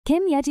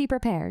Yeji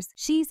Prepares.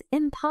 She's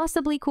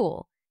impossibly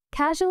cool,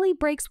 casually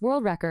breaks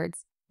world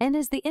records, and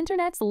is the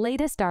internet's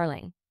latest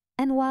darling.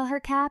 And while her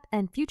cap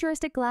and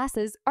futuristic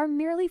glasses are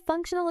merely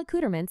functional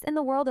accoutrements in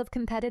the world of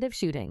competitive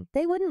shooting,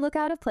 they wouldn't look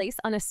out of place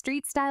on a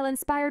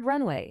street-style-inspired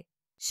runway.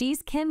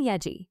 She's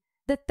Yeji,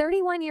 the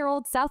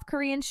 31-year-old South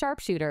Korean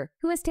sharpshooter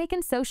who has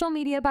taken social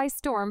media by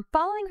storm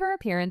following her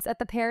appearance at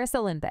the Paris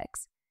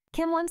Olympics.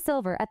 Kim won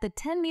silver at the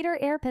 10-meter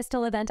air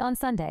pistol event on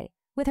Sunday,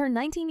 with her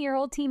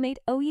 19-year-old teammate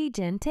Oh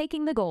Ye-jin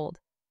taking the gold.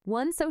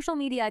 One social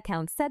media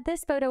account said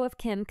this photo of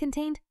Kim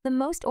contained the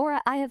most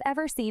aura I have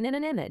ever seen in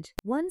an image.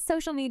 Charles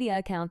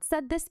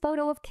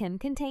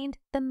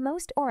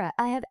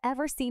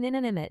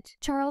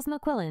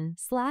McQuillan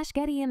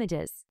 /Getty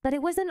Images. But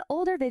it was an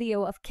older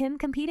video of Kim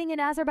competing in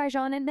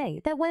Azerbaijan in May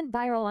that went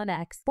viral on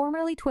X,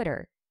 formerly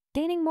Twitter,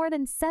 gaining more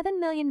than 7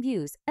 million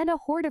views and a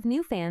horde of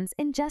new fans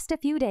in just a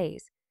few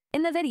days.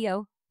 In the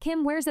video,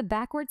 Kim wears a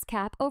backwards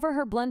cap over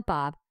her blunt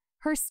bob,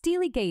 her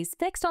steely gaze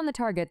fixed on the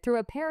target through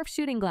a pair of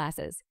shooting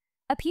glasses,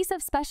 a piece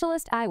of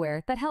specialist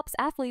eyewear that helps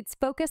athletes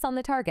focus on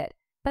the target,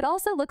 but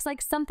also looks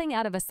like something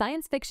out of a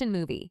science fiction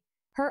movie.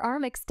 Her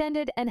arm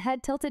extended and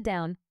head tilted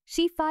down,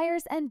 she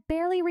fires and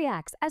barely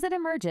reacts as it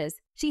emerges.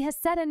 She has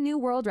set a new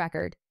world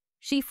record.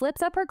 She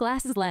flips up her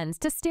glasses lens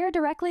to stare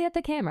directly at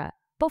the camera,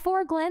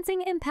 before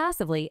glancing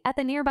impassively at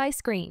the nearby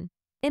screen.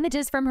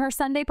 Images from her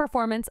Sunday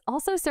performance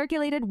also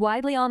circulated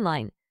widely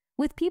online,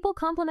 with people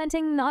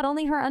complimenting not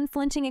only her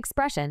unflinching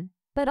expression,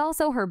 but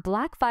also her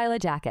black Fila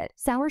jacket,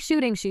 sour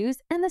shooting shoes,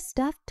 and the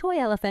stuffed toy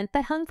elephant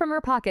that hung from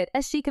her pocket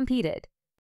as she competed.